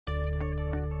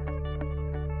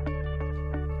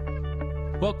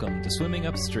Welcome to Swimming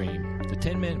Upstream, the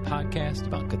 10-minute podcast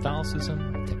about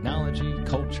Catholicism, technology,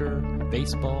 culture,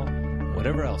 baseball,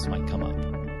 whatever else might come up.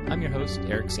 I'm your host,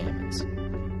 Eric Sammons.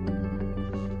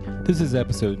 This is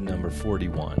episode number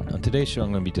 41. On today's show,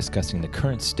 I'm going to be discussing the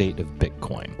current state of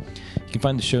Bitcoin. You can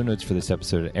find the show notes for this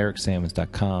episode at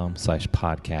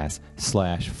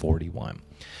ericsammons.com/podcast/41.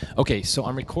 Okay, so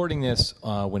I'm recording this,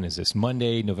 when is this?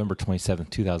 Monday, November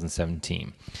 27th,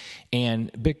 2017.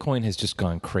 And Bitcoin has just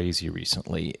gone crazy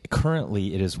recently.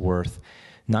 Currently, it is worth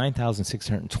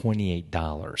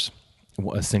 $9,628,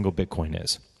 a single Bitcoin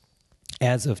is.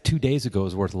 As of 2 days ago, it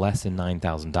was worth less than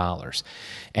 $9,000.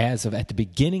 As of at the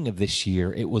beginning of this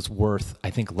year, it was worth, I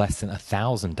think, less than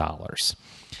 $1,000.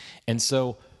 And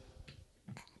so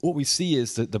what we see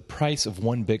is that the price of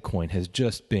one Bitcoin has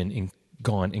just been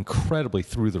gone incredibly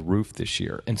through the roof this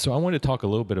year. And so I want to talk a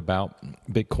little bit about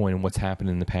Bitcoin and what's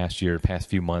happened in the past year, past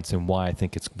few months, and why I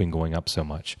think it's been going up so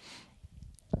much.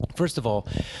 First of all,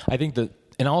 I think that,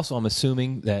 and also I'm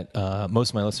assuming that most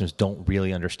of my listeners don't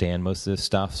really understand most of this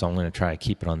stuff, so I'm going to try to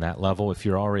keep it on that level. If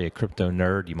you're already a crypto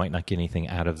nerd, you might not get anything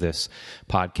out of this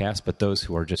podcast, but those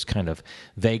who are just kind of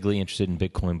vaguely interested in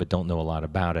Bitcoin but don't know a lot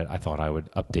about it, I thought I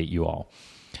would update you all.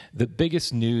 The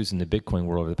biggest news in the Bitcoin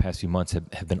world over the past few months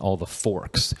have been all the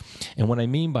forks. And what I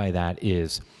mean by that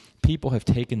is people have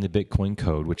taken the Bitcoin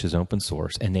code, which is open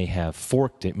source, and they have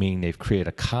forked it, meaning they've created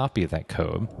a copy of that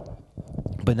code.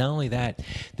 But not only that,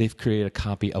 they've created a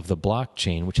copy of the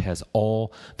blockchain, which has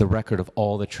all the record of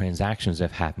all the transactions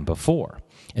that have happened before.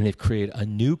 And they've created a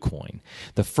new coin.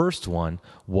 The first one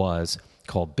was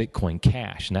called Bitcoin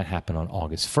Cash, and that happened on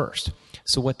August 1st.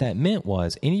 So what that meant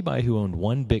was anybody who owned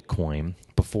one Bitcoin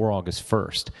before August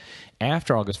 1st,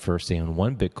 after August 1st, they owned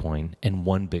one Bitcoin and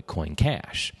one Bitcoin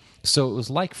Cash. So it was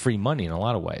like free money in a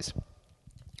lot of ways.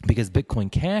 Because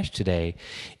Bitcoin Cash today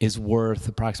is worth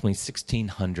approximately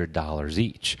 $1,600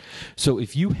 each. So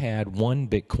if you had one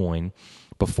Bitcoin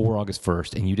before August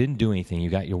 1st and you didn't do anything, you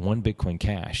got your one Bitcoin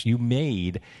Cash, you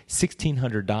made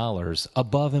 $1,600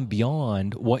 above and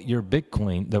beyond what your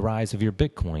Bitcoin, the rise of your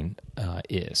Bitcoin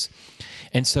is.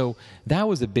 And so that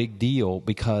was a big deal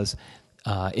because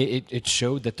it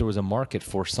showed that there was a market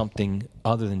for something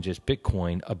other than just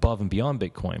Bitcoin above and beyond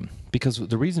Bitcoin. Because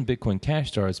the reason Bitcoin Cash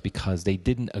started is because they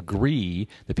didn't agree,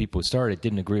 the people who started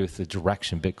didn't agree with the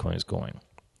direction Bitcoin is going.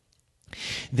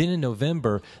 Then in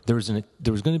November, there was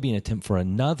going to be an attempt for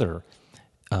another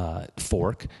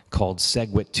fork called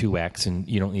SegWit2x, and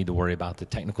you don't need to worry about the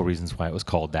technical reasons why it was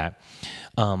called that.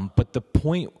 But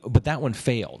that one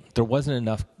failed. There wasn't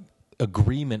enough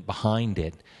agreement behind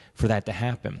it for that to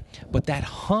happen. But that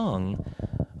hung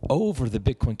over the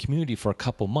Bitcoin community for a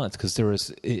couple months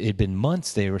because it had been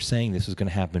months they were saying this was going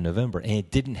to happen in November, and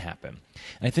it didn't happen.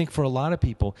 And I think for a lot of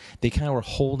people, they kind of were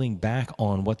holding back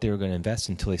on what they were going to invest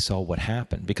until they saw what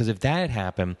happened. Because if that had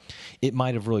happened, it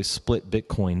might have really split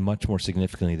Bitcoin much more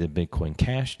significantly than Bitcoin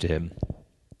Cash did.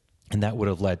 And that would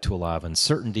have led to a lot of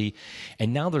uncertainty.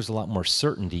 And now there's a lot more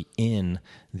certainty in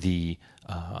the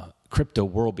crypto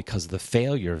world because of the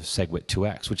failure of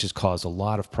SegWit2x, which has caused a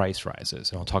lot of price rises.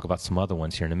 And I'll talk about some other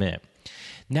ones here in a minute.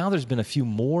 Now there's been a few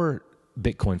more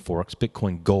Bitcoin forks.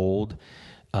 Bitcoin Gold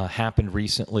happened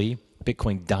recently.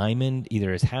 Bitcoin Diamond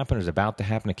either has happened or is about to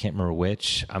happen. I can't remember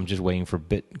which. I'm just waiting for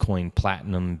Bitcoin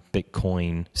Platinum,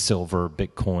 Bitcoin Silver,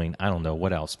 Bitcoin, I don't know,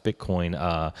 what else?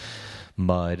 Bitcoin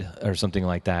Mud or something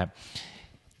like that.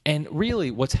 And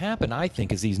really what's happened, I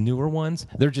think, is these newer ones,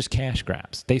 they're just cash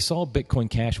grabs. They saw Bitcoin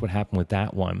Cash, what happened with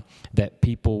that one, that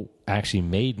people actually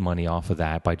made money off of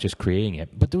that by just creating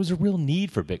it. But there was a real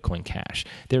need for Bitcoin Cash.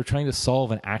 They were trying to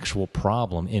solve an actual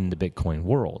problem in the Bitcoin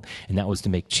world, and that was to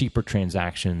make cheaper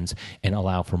transactions and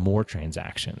allow for more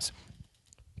transactions.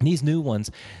 And these new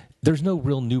ones, there's no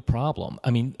real new problem.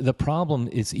 I mean, the problem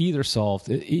is either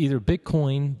solved, either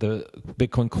Bitcoin, the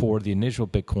Bitcoin core, the initial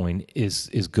Bitcoin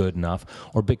is good enough,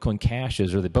 or Bitcoin Cash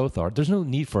is, or they both are. There's no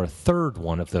need for a third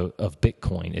one of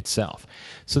Bitcoin itself.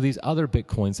 So these other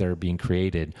Bitcoins that are being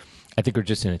created, I think are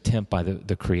just an attempt by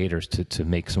the creators to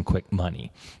make some quick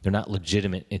money. They're not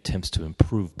legitimate attempts to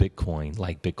improve Bitcoin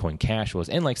like Bitcoin Cash was,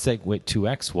 and like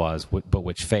SegWit2x was, but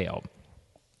which failed.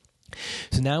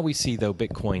 So now we see, though,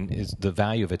 Bitcoin is the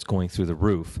value of it's going through the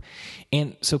roof.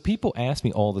 And so people ask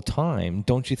me all the time,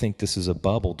 don't you think this is a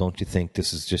bubble? Don't you think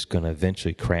this is just going to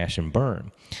eventually crash and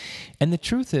burn? And the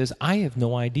truth is, I have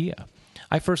no idea.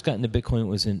 I first got into Bitcoin, it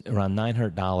was around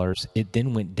 $900. It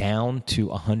then went down to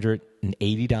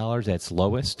 $180 at its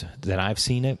lowest that I've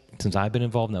seen it since I've been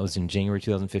involved, and that was in January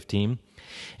 2015.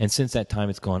 And since that time,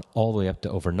 it's gone all the way up to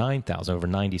over 9,000, over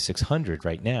 9,600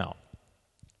 right now.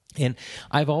 And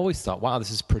I've always thought, wow,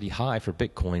 this is pretty high for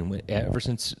Bitcoin. Ever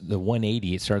since the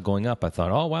 180, it started going up. I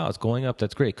thought, oh, wow, it's going up.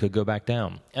 That's great. It could go back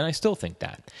down. And I still think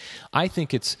that. I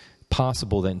think it's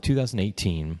possible that in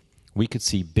 2018, we could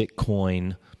see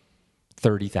Bitcoin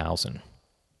 30,000.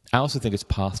 I also think it's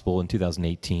possible in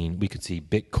 2018, we could see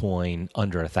Bitcoin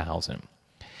under 1,000.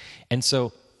 And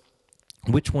so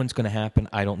which one's going to happen,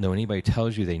 I don't know. Anybody who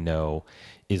tells you they know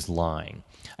is lying.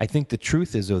 I think the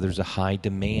truth is, though, there's a high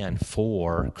demand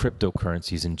for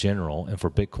cryptocurrencies in general and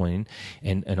for Bitcoin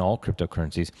and all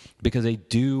cryptocurrencies because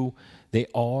they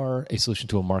are a solution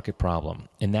to a market problem.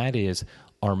 And that is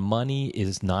our money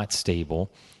is not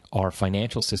stable. Our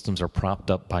financial systems are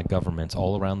propped up by governments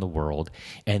all around the world,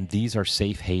 and these are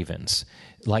safe havens,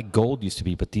 like gold used to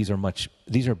be, but these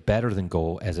are better than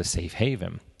gold as a safe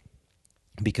haven,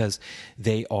 because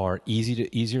they are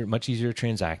much easier to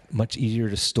transact, much easier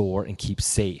to store and keep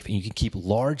safe. And you can keep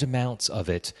large amounts of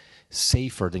it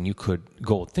safer than you could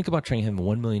gold. Think about trying to have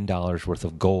 $1 million worth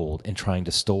of gold and trying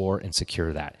to store and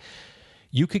secure that.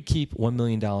 You could keep $1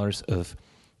 million of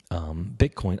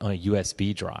Bitcoin on a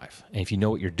USB drive. And if you know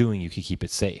what you're doing, you can keep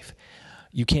it safe.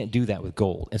 You can't do that with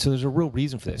gold. And so there's a real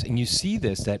reason for this. And you see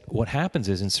this, that what happens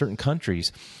is in certain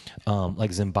countries,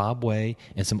 like Zimbabwe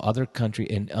and some other country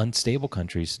and unstable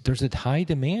countries, there's a high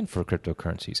demand for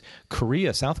cryptocurrencies.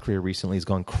 South Korea recently has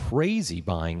gone crazy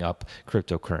buying up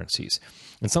cryptocurrencies.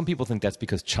 And some people think that's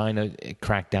because China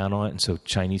cracked down on it, and so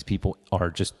Chinese people are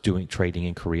just trading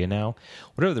in Korea now.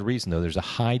 Whatever the reason, though, there's a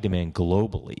high demand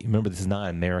globally. Remember, this is not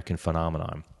an American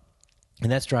phenomenon.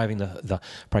 And that's driving the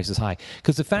prices high.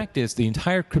 Because the fact is, the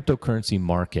entire cryptocurrency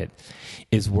market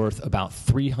is worth about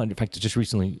 300, in fact, it just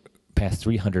recently passed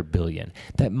 300 billion.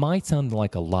 That might sound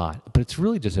like a lot, but it's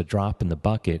really just a drop in the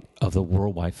bucket of the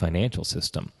worldwide financial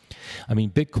system. I mean,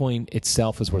 Bitcoin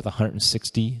itself is worth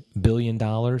 $160 billion.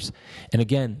 And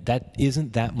again, that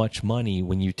isn't that much money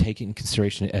when you take it in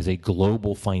consideration as a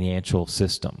global financial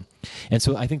system. And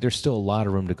so I think there's still a lot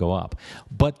of room to go up.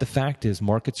 But the fact is,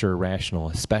 markets are irrational,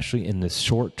 especially in the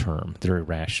short term, they're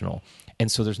irrational.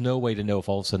 And so there's no way to know if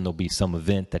all of a sudden there'll be some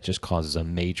event that just causes a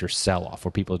major sell-off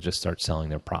where people just start selling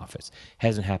their profits.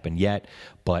 Hasn't happened yet,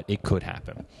 but it could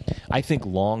happen. I think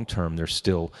long-term, there's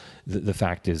still, the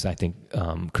fact is, I think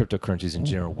cryptocurrencies in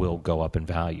general will go up in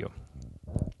value.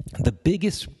 The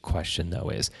biggest question, though,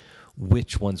 is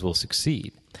which ones will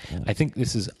succeed? I think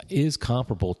this is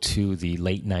comparable to the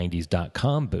late 90s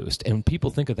 .com boost. And people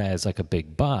think of that as like a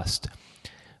big bust.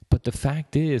 But the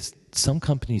fact is, some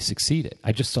companies succeeded.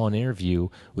 I just saw an interview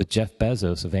with Jeff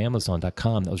Bezos of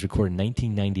Amazon.com that was recorded in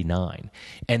 1999.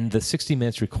 And the 60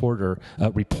 Minutes reporter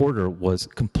was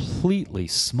completely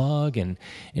smug and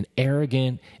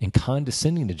arrogant and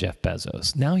condescending to Jeff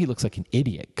Bezos. Now he looks like an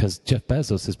idiot because Jeff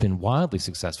Bezos has been wildly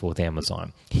successful with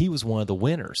Amazon. He was one of the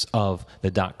winners of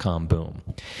the .com boom.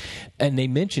 And they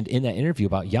mentioned in that interview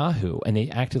about Yahoo, and they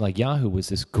acted like Yahoo was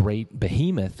this great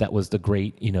behemoth that was the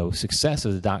great, success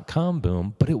of the .com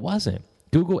boom, but it wasn't.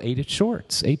 Google ate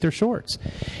their shorts.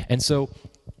 And so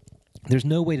there's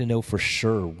no way to know for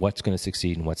sure what's going to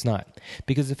succeed and what's not.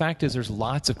 Because the fact is, there's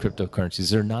lots of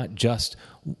cryptocurrencies.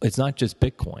 It's not just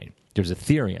Bitcoin. There's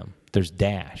Ethereum, there's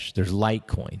Dash, there's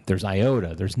Litecoin, there's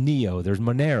IOTA, there's Neo, there's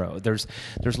Monero,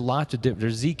 there's lots of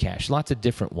there's Zcash, lots of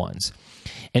different ones.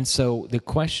 And so the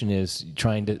question is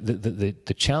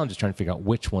the challenge is trying to figure out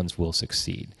which ones will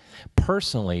succeed.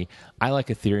 Personally, I like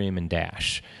Ethereum and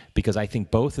Dash because I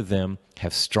think both of them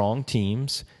have strong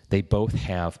teams. They both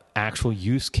have actual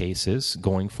use cases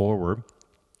going forward.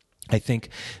 I think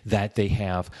that they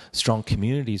have strong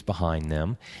communities behind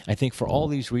them. I think for all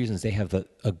these reasons, they have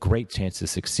a great chance to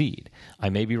succeed. I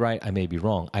may be right. I may be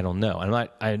wrong. I don't know.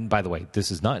 And by the way,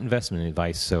 this is not investment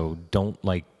advice, so don't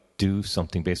do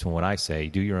something based on what I say.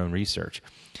 Do your own research.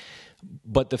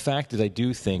 But the fact is, I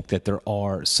do think that there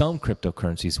are some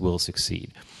cryptocurrencies will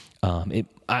succeed.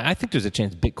 I think there's a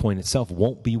chance Bitcoin itself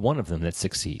won't be one of them that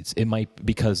succeeds. It might,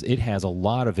 because it has a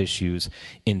lot of issues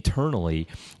internally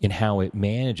in how it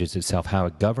manages itself, how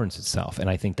it governs itself. And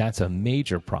I think that's a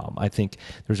major problem. I think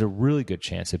there's a really good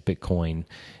chance that Bitcoin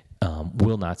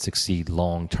will not succeed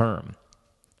long term.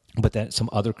 But that some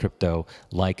other crypto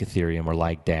like Ethereum or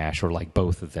like Dash or like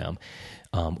both of them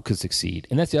could succeed.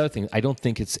 And that's the other thing. I don't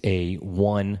think it's a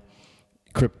one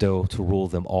crypto to rule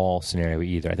them all scenario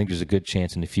either. I think there's a good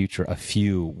chance in the future a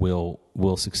few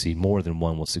will succeed, more than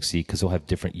one will succeed because they'll have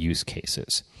different use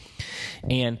cases.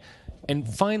 And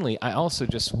finally, I also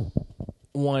just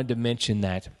wanted to mention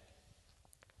that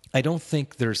I don't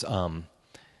think there's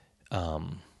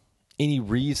any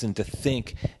reason to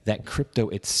think that crypto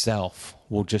itself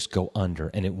will just go under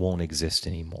and it won't exist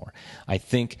anymore. I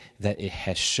think that it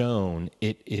has shown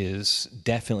it is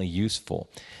definitely useful,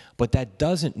 but that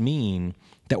doesn't mean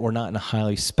that we're not in a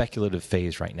highly speculative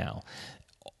phase right now.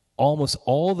 Almost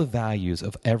all the values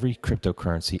of every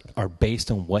cryptocurrency are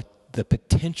based on what the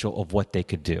potential of what they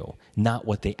could do, not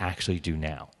what they actually do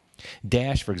now.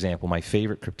 Dash, for example, my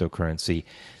favorite cryptocurrency,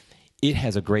 it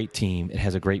has a great team. It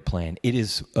has a great plan. It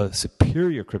is a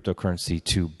superior cryptocurrency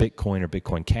to Bitcoin or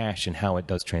Bitcoin Cash and how it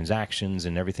does transactions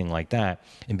and everything like that,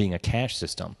 and being a cash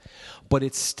system. But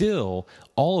it's still,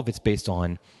 all of it's based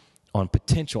on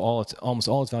potential. Almost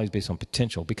all its value is based on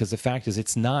potential, because the fact is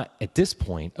it's not at this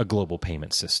point a global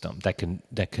payment system that can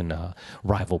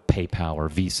rival PayPal or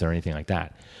Visa or anything like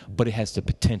that. But it has the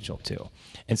potential to,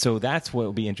 and so that's what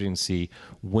will be interesting to see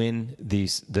when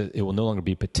it will no longer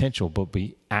be potential but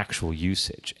be actual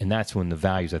usage, and that's when the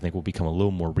values I think will become a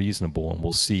little more reasonable, and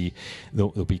we'll see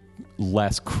they'll be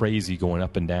less crazy going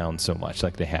up and down so much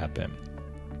like they have been.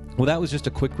 Well, that was just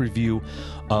a quick review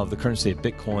of the current state of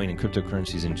Bitcoin and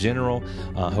cryptocurrencies in general.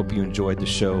 I hope you enjoyed the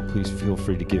show. Please feel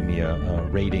free to give me a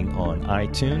rating on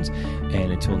iTunes.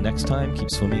 And until next time, keep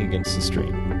swimming against the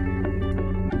stream.